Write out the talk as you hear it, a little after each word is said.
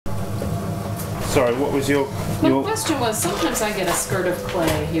Sorry, what was your... My question was, sometimes I get a skirt of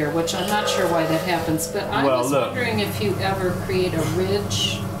clay here, which I'm not sure why that happens, but I was wondering if you ever create a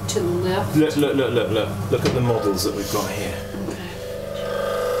ridge to lift. Look at the models that we've got here.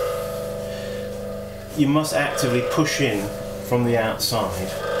 Okay. You must actively push in from the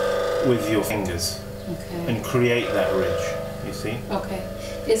outside with your fingers and create that ridge, you see? Okay.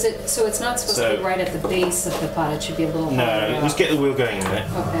 Is it, so it's not supposed to be right at the base of the pot, it should be a little higher? No, just get the wheel going in there.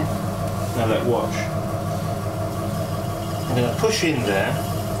 Okay. Now look, watch. I'm going to push in there.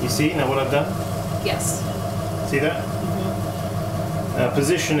 You see now what I've done? Yes. See that? Now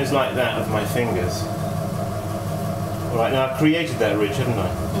position is like that of my fingers. Alright, now I've created that ridge, haven't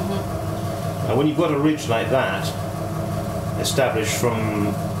I? Now when you've got a ridge like that, established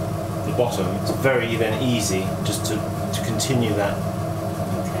from the bottom, it's very then easy just to continue that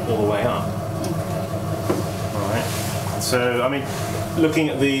all the way up. Alright. So, I mean, looking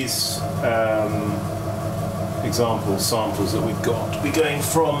at these samples that we've got, we're going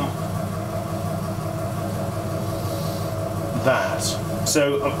from that.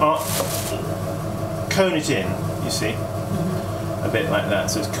 So, cone it in, you see, a bit like that,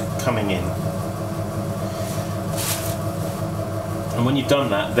 so it's coming in. And when you've done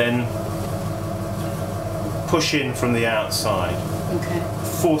that, then push in from the outside. Okay.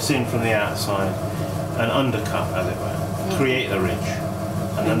 Force in from the outside and undercut, as it were. Create the ridge.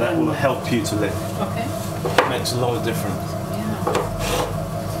 And then that will help you to lift. Okay. It makes a lot of difference.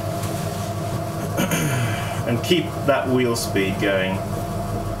 Yeah. And keep that wheel speed going.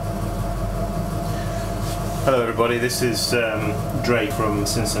 Hello everybody, this is Drake from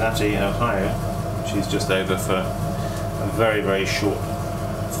Cincinnati, Ohio. She's just over for a very, very short,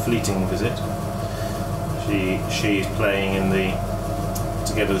 fleeting visit. She's playing in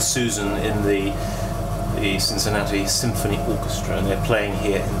together with Susan in the Cincinnati Symphony Orchestra, and they're playing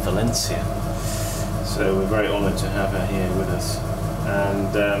here in Valencia. So we're very honoured to have her here with us.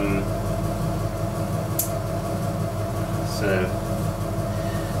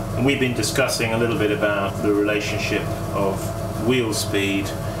 And we've been discussing a little bit about the relationship of wheel speed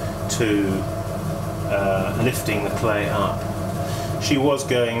to lifting the clay up. She was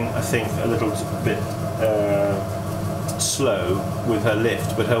going, I think, a little bit slow with her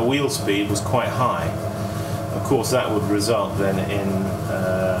lift, but her wheel speed was quite high. Of course, that would result then in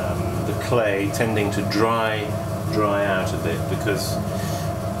the clay tending to dry out a bit, because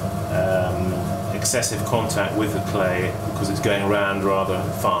excessive contact with the clay, because it's going around rather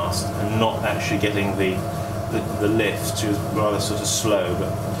fast and not actually getting the lift. She was rather sort of slow,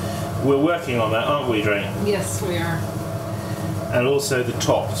 but we're working on that, aren't we, Drake? Yes, we are. And also the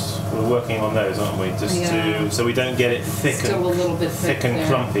tops, we're working on those, aren't we? Just so we don't get it thick Still a little bit thick and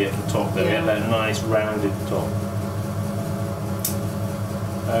clumpy at the top. There we have that nice rounded top.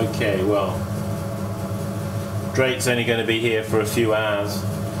 Okay, well, Drake's only going to be here for a few hours,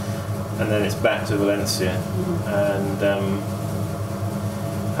 and then it's back to Valencia, and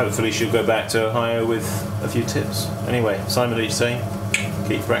hopefully she'll go back to Ohio with a few tips. Anyway, Simon Leach saying,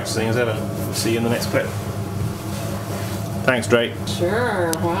 keep practicing as ever. We'll see you in the next clip. Thanks, Drake.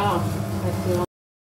 Sure, wow. I feel